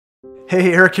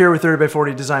Hey, Eric here with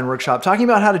 30x40 Design Workshop, talking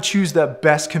about how to choose the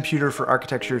best computer for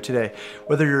architecture today.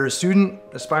 Whether you're a student,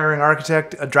 aspiring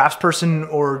architect, a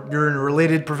draftsperson, or you're in a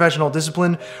related professional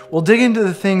discipline, we'll dig into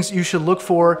the things you should look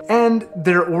for and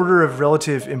their order of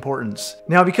relative importance.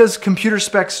 Now, because computer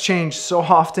specs change so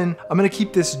often, I'm going to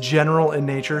keep this general in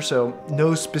nature, so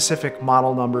no specific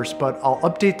model numbers, but I'll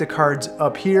update the cards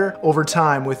up here over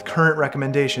time with current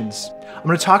recommendations. I'm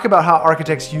going to talk about how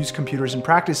architects use computers in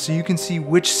practice so you can see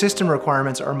which system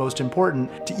requirements are most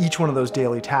important to each one of those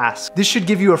daily tasks. This should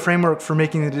give you a framework for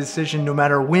making the decision no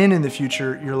matter when in the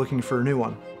future you're looking for a new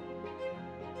one.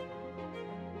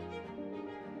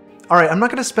 All right, I'm not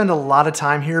gonna spend a lot of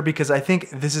time here because I think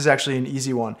this is actually an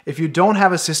easy one. If you don't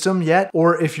have a system yet,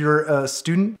 or if you're a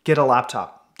student, get a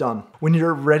laptop. Done. When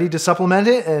you're ready to supplement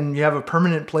it and you have a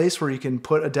permanent place where you can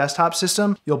put a desktop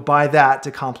system, you'll buy that to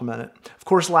complement it. Of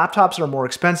course, laptops are more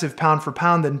expensive pound for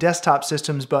pound than desktop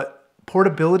systems, but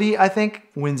portability, I think,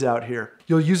 wins out here.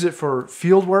 You'll use it for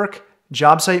field work,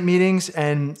 job site meetings,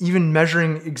 and even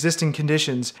measuring existing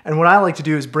conditions. And what I like to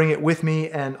do is bring it with me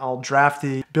and I'll draft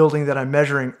the building that I'm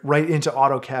measuring right into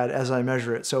AutoCAD as I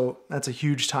measure it. So that's a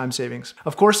huge time savings.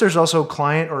 Of course, there's also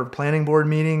client or planning board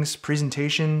meetings,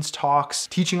 presentations, talks,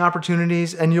 teaching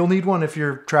opportunities, and you'll need one if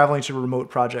you're traveling to remote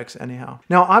projects anyhow.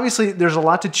 Now, obviously, there's a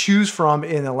lot to choose from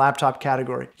in the laptop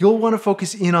category. You'll want to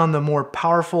focus in on the more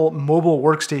powerful mobile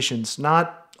workstations,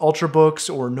 not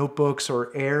Ultrabooks or notebooks or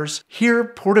Airs. Here,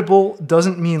 portable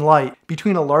doesn't mean light.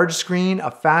 Between a large screen, a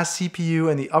fast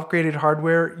CPU, and the upgraded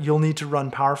hardware, you'll need to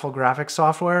run powerful graphics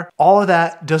software. All of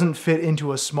that doesn't fit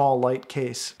into a small light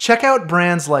case. Check out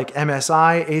brands like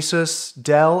MSI, Asus,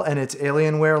 Dell and its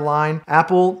Alienware line,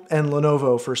 Apple, and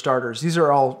Lenovo for starters. These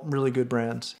are all really good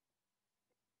brands.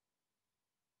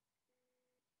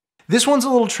 This one's a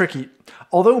little tricky.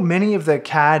 Although many of the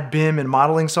CAD, BIM, and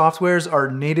modeling softwares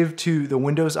are native to the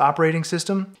Windows operating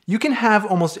system, you can have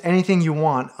almost anything you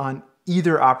want on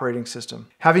either operating system.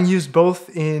 Having used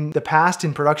both in the past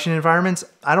in production environments,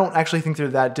 I don't actually think they're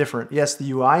that different. Yes, the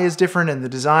UI is different and the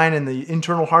design and the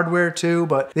internal hardware too,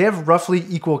 but they have roughly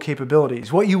equal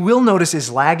capabilities. What you will notice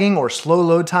is lagging or slow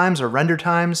load times or render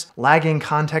times, lagging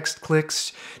context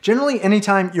clicks. Generally,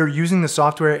 anytime you're using the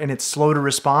software and it's slow to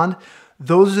respond,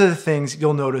 those are the things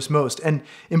you'll notice most. And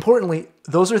importantly,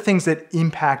 those are things that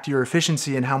impact your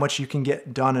efficiency and how much you can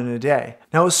get done in a day.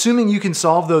 Now, assuming you can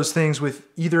solve those things with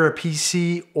either a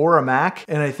PC or a Mac,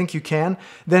 and I think you can,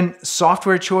 then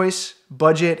software choice,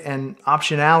 budget, and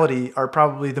optionality are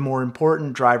probably the more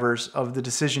important drivers of the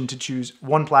decision to choose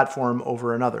one platform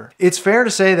over another. It's fair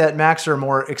to say that Macs are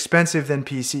more expensive than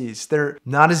PCs. They're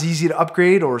not as easy to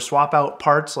upgrade or swap out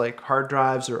parts like hard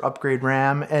drives or upgrade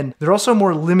RAM, and they're also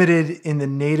more limited in the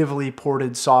natively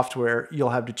ported software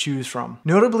you'll have to choose from.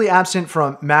 Notably absent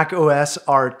from Mac OS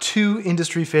are two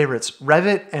industry favorites,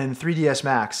 Revit and 3ds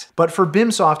Max. But for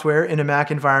BIM software in a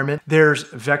Mac environment, there's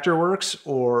Vectorworks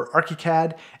or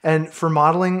ArchiCAD, and for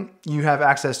modeling, you have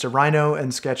access to Rhino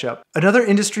and SketchUp. Another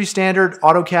industry standard,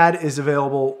 AutoCAD, is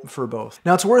available for both.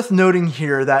 Now, it's worth noting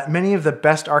here that many of the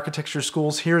best architecture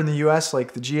schools here in the US,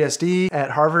 like the GSD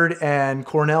at Harvard and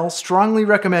Cornell, strongly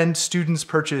recommend students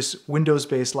purchase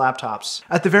Windows-based laptops.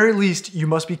 At the very least, you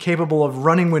must be capable of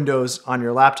running Windows on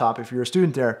your laptop if you're a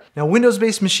student there. Now,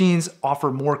 Windows-based machines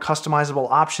offer more customizable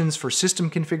options for system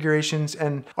configurations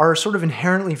and are sort of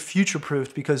inherently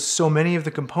future-proofed because so many of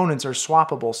the components are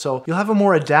swappable. So you'll have a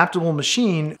more adaptable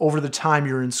machine over the time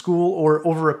you're in school or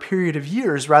over a period of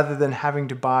years rather than having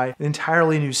to buy an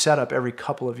entirely new setup every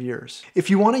couple of years. If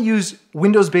you want to use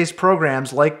Windows-based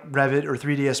programs like Revit or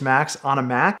 3ds Max on a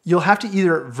Mac, you'll have to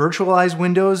either virtualize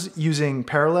Windows using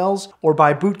Parallels or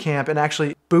buy Boot Camp and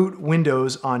actually boot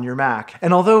Windows on your Mac.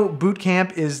 And although Boot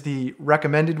Camp is the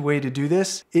recommended way to do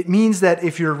this, it means that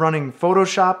if you're running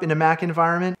Photoshop in a Mac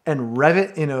environment and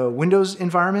Revit in a Windows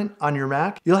environment on your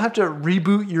Mac, you'll have to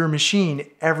reboot your machine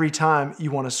every time you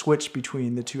want to switch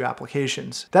between the two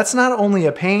applications. That's not only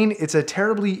a pain, it's a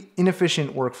terribly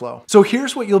inefficient workflow. So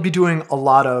here's what you'll be doing a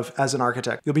lot of as an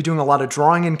architect. You'll be doing a lot of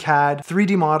drawing in CAD,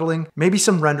 3D modeling, maybe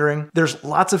some rendering. There's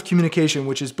lots of communication,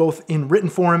 which is both in written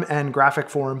form and graphic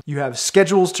form. You have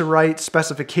schedules to write,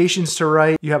 specifications to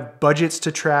write, you have budgets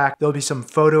to track, there'll be some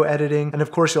photo editing, and of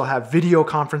course you'll have video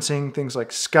conferencing, things like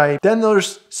Skype. Then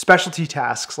there's specialty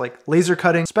tasks like laser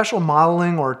cutting, special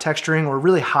modeling or texturing, or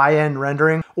really high-end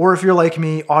rendering, or if you're like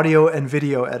me, audio and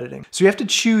video editing. So you have to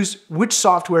choose which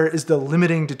software is the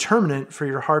limiting determinant for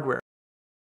your hardware.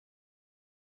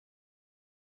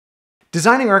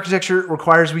 Designing architecture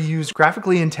requires we use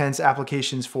graphically intense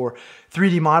applications for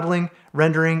 3D modeling,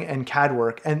 rendering and CAD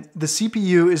work, and the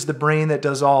CPU is the brain that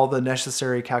does all the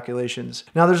necessary calculations.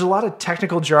 Now, there's a lot of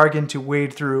technical jargon to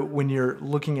wade through when you're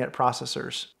looking at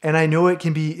processors, and I know it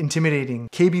can be intimidating.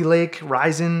 Kaby Lake,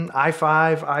 Ryzen,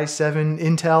 i5, i7,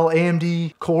 Intel,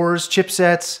 AMD, cores,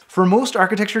 chipsets. For most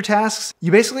architecture tasks,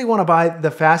 you basically want to buy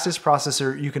the fastest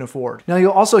processor you can afford. Now,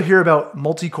 you'll also hear about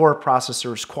multi-core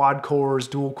processors, quad cores,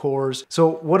 dual cores.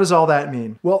 So what does all that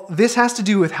mean? Well, this has to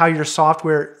do with how your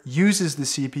software uses the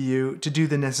CPU to do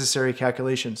the necessary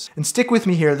calculations. And stick with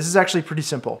me here, this is actually pretty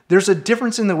simple. There's a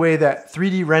difference in the way that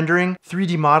 3D rendering,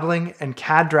 3D modeling, and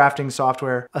CAD drafting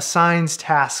software assigns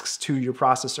tasks to your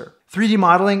processor. 3D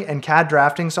modeling and CAD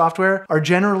drafting software are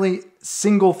generally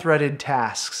single-threaded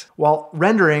tasks, while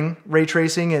rendering, ray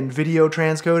tracing, and video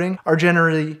transcoding are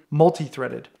generally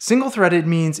multi-threaded. Single-threaded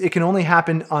means it can only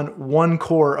happen on one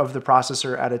core of the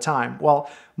processor at a time, while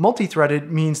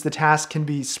multi-threaded means the task can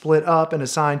be split up and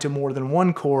assigned to more than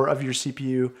one core of your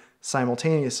CPU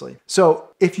simultaneously. So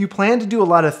if you plan to do a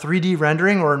lot of 3D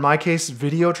rendering, or in my case,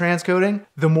 video transcoding,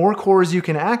 the more cores you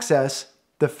can access,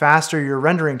 the faster your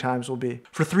rendering times will be.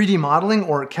 For 3D modeling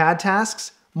or CAD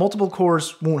tasks, multiple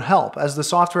cores won't help, as the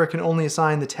software can only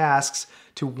assign the tasks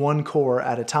to one core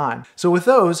at a time. So with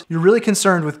those, you're really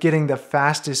concerned with getting the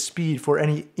fastest speed for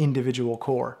any individual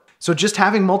core. So just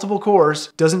having multiple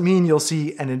cores doesn't mean you'll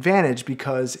see an advantage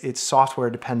because it's software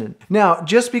dependent. Now,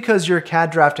 just because your CAD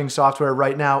drafting software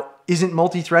right now isn't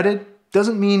multi-threaded,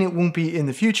 doesn't mean it won't be in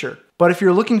the future. But if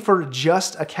you're looking for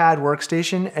just a CAD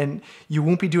workstation and you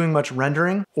won't be doing much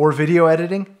rendering or video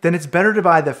editing, then it's better to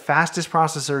buy the fastest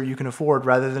processor you can afford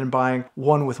rather than buying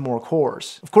one with more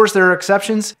cores. Of course, there are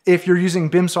exceptions. If you're using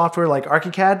BIM software like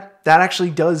ArchiCAD, that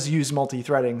actually does use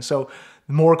multi-threading. So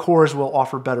more cores will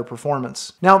offer better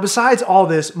performance. Now, besides all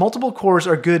this, multiple cores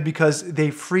are good because they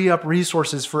free up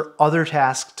resources for other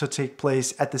tasks to take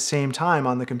place at the same time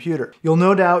on the computer. You'll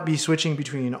no doubt be switching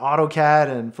between AutoCAD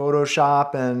and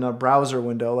Photoshop and a browser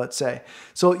window, let's say.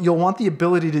 So you'll want the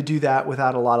ability to do that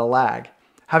without a lot of lag.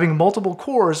 Having multiple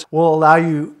cores will allow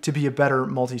you to be a better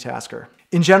multitasker.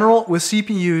 In general, with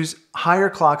CPUs, higher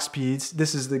clock speeds,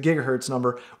 this is the gigahertz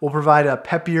number, will provide a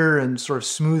peppier and sort of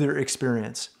smoother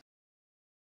experience.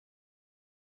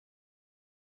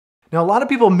 Now, a lot of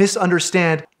people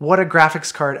misunderstand what a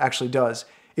graphics card actually does.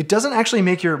 It doesn't actually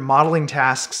make your modeling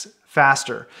tasks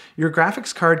faster. Your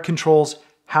graphics card controls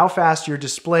how fast your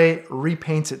display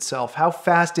repaints itself, how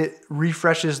fast it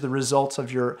refreshes the results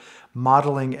of your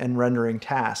modeling and rendering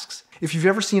tasks. If you've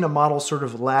ever seen a model sort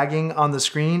of lagging on the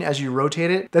screen as you rotate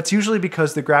it, that's usually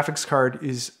because the graphics card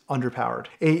is underpowered.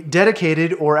 A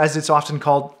dedicated, or as it's often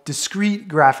called, discrete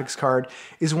graphics card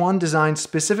is one designed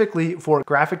specifically for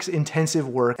graphics intensive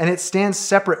work, and it stands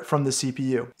separate from the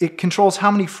CPU. It controls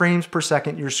how many frames per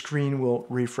second your screen will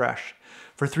refresh.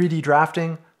 For 3D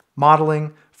drafting,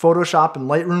 modeling, Photoshop and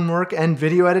Lightroom work, and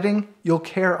video editing, you'll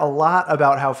care a lot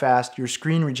about how fast your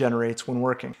screen regenerates when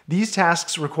working. These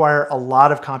tasks require a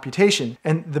lot of computation,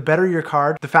 and the better your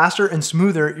card, the faster and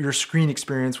smoother your screen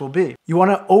experience will be. You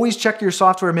want to always check your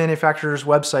software manufacturer's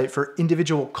website for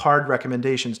individual card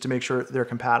recommendations to make sure they're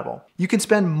compatible. You can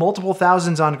spend multiple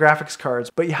thousands on graphics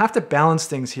cards, but you have to balance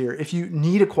things here. If you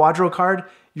need a Quadro card,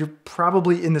 you're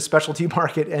probably in the specialty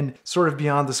market and sort of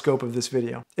beyond the scope of this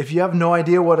video. If you have no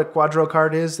idea what a Quadro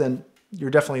card is, then you're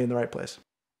definitely in the right place.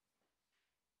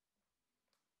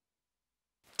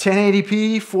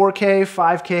 1080p, 4K,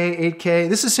 5K, 8K.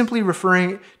 This is simply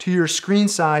referring to your screen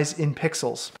size in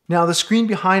pixels. Now, the screen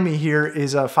behind me here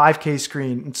is a 5K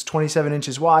screen. It's 27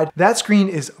 inches wide. That screen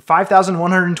is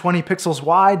 5,120 pixels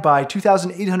wide by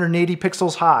 2,880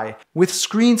 pixels high. With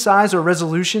screen size or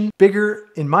resolution, bigger,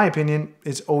 in my opinion,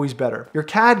 is always better. Your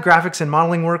CAD graphics and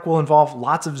modeling work will involve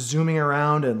lots of zooming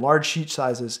around and large sheet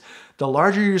sizes. The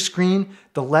larger your screen,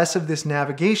 the less of this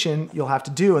navigation you'll have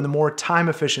to do and the more time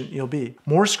efficient you'll be.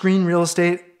 More screen real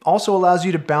estate also allows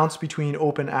you to bounce between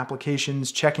open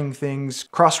applications, checking things,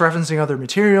 cross-referencing other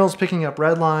materials, picking up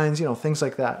red lines, things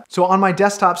like that. So on my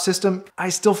desktop system, I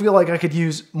still feel like I could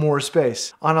use more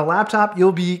space. On a laptop,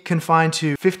 you'll be confined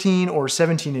to 15 or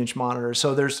 17-inch monitors,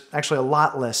 so there's actually a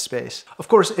lot less space. Of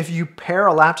course, if you pair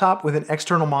a laptop with an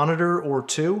external monitor or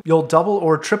two, you'll double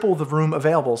or triple the room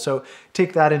available, so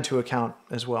take that into account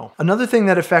as well. Another thing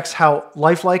that affects how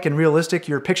lifelike and realistic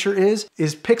your picture is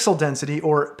pixel density,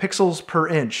 or pixels per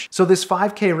inch. So this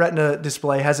 5K Retina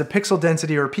display has a pixel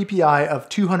density, or PPI, of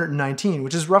 219,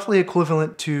 which is roughly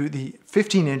equivalent to the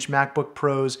 15-inch MacBook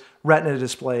Pro's Retina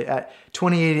display at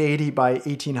 2880 by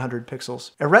 1800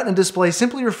 pixels. A Retina display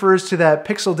simply refers to that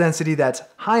pixel density that's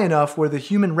high enough where the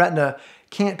human retina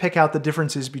can't pick out the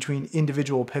differences between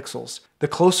individual pixels. The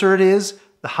closer it is,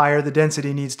 the higher the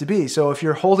density needs to be. So if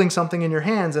you're holding something in your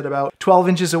hands at about 12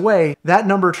 inches away, that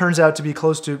number turns out to be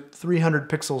close to 300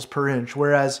 pixels per inch,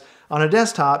 whereas on a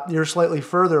desktop, you're slightly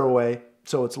further away,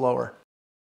 so it's lower.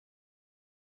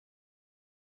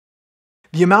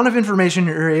 The amount of information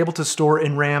you're able to store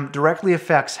in RAM directly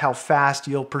affects how fast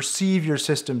you'll perceive your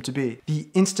system to be. The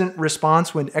instant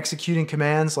response when executing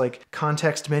commands like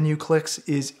context menu clicks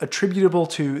is attributable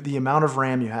to the amount of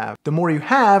RAM you have. The more you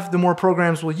have, the more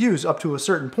programs will use up to a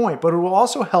certain point, but it will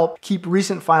also help keep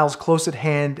recent files close at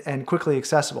hand and quickly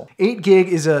accessible. 8 gig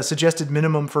is a suggested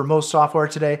minimum for most software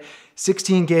today.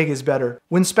 16 gig is better.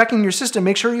 When speccing your system,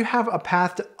 make sure you have a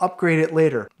path to upgrade it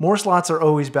later. More slots are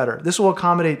always better. This will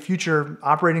accommodate future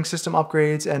operating system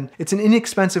upgrades, and it's an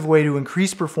inexpensive way to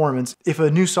increase performance if a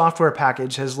new software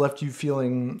package has left you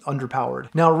feeling underpowered.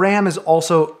 Now, RAM is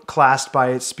also classed by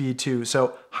its speed too,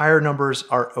 so higher numbers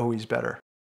are always better.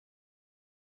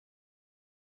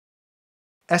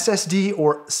 SSD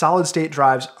or solid-state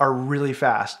drives are really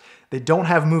fast. They don't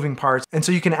have moving parts, and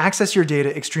so you can access your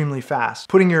data extremely fast.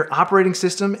 Putting your operating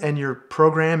system and your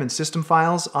program and system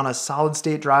files on a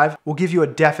solid-state drive will give you a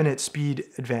definite speed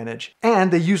advantage.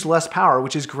 And they use less power,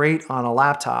 which is great on a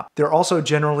laptop. They're also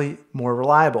generally more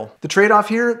reliable. The trade-off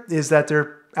here is that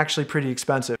they're actually pretty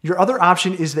expensive. Your other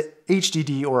option is the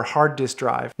HDD or hard disk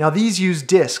drive. Now these use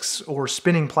disks or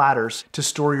spinning platters to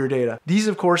store your data. These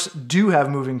of course do have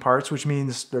moving parts, which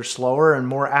means they're slower and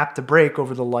more apt to break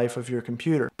over the life of your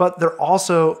computer. But they're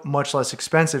also much less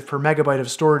expensive per megabyte of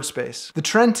storage space. The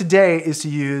trend today is to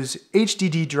use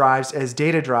HDD drives as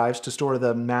data drives to store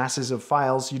the masses of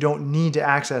files you don't need to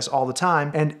access all the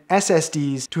time, and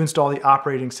SSDs to install the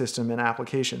operating system and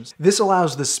applications. This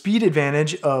allows the speed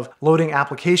advantage of loading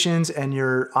applications and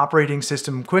your operating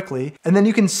system quickly, and then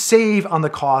you can save on the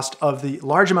cost of the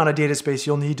large amount of data space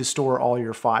you'll need to store all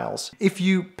your files. If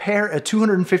you pair a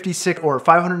 256 or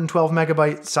 512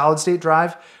 megabyte solid state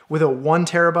drive with a 1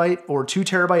 terabyte or 2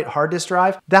 terabyte hard disk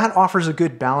drive, that offers a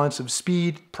good balance of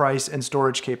speed, price, and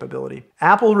storage capability.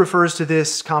 Apple refers to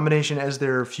this combination as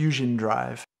their Fusion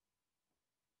drive.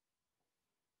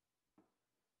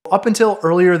 Up until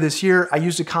earlier this year, I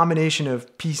used a combination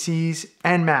of PCs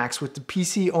and Macs, with the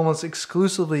PC almost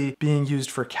exclusively being used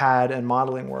for CAD and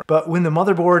modeling work. But when the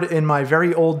motherboard in my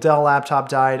very old Dell laptop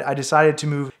died, I decided to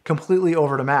move completely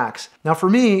over to Macs. Now for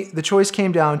me, the choice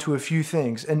came down to a few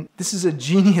things, and this is a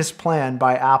genius plan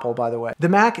by Apple, by the way. The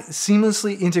Mac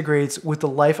seamlessly integrates with the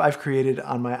life I've created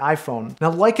on my iPhone.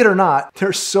 Now, like it or not,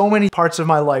 there's so many parts of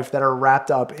my life that are wrapped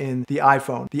up in the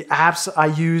iPhone. The apps I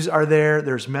use are there,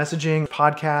 there's messaging,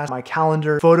 podcasts, my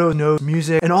calendar, photos, notes,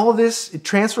 music, and all of this, it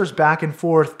transfers back and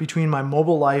forth between my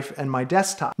mobile life and my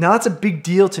desktop. Now that's a big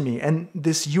deal to me, and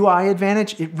this UI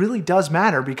advantage, it really does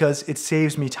matter because it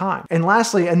saves me time. And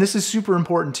lastly, and this is super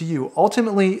important to you,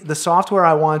 ultimately the software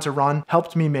I wanted to run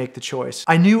helped me make the choice.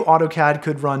 I knew AutoCAD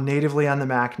could run natively on the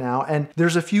Mac now, and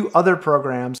there's a few other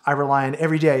programs I rely on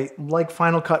every day, like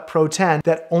Final Cut Pro 10,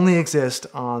 that only exist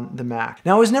on the Mac.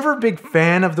 Now I was never a big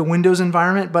fan of the Windows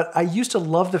environment, but I used to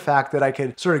love the fact that I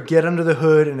could sort of get under the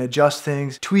hood and adjust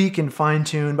things, tweak and fine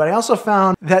tune, but I also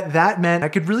found that that meant I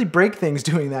could really break things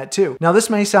doing that too. Now this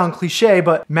may sound cliche,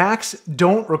 but Macs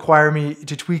don't require me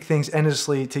to tweak things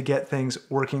endlessly to get things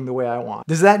working the way I want.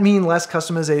 Does that mean less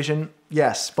customization?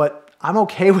 Yes, but I'm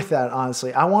okay with that,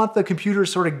 honestly. I want the computer to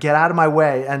sort of get out of my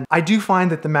way, and I do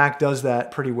find that the Mac does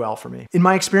that pretty well for me. In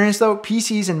my experience though,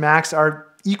 PCs and Macs are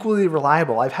equally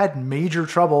reliable. I've had major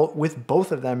trouble with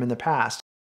both of them in the past.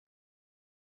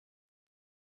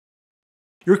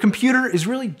 Your computer is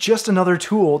really just another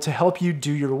tool to help you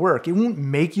do your work. It won't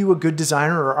make you a good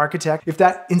designer or architect. If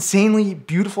that insanely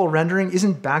beautiful rendering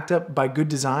isn't backed up by good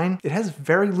design, it has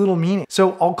very little meaning.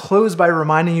 So I'll close by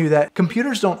reminding you that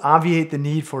computers don't obviate the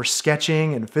need for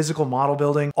sketching and physical model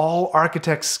building. All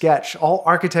architects sketch, all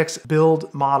architects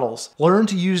build models. Learn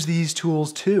to use these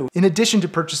tools too. In addition to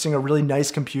purchasing a really nice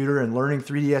computer and learning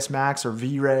 3ds Max or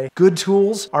V-Ray, good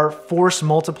tools are force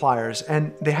multipliers,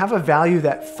 and they have a value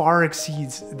that far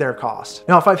exceeds their cost.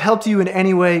 Now, if I've helped you in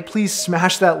any way, please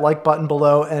smash that like button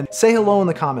below and say hello in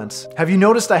the comments. Have you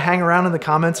noticed I hang around in the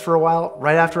comments for a while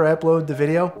right after I upload the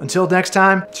video? Until next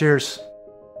time, cheers.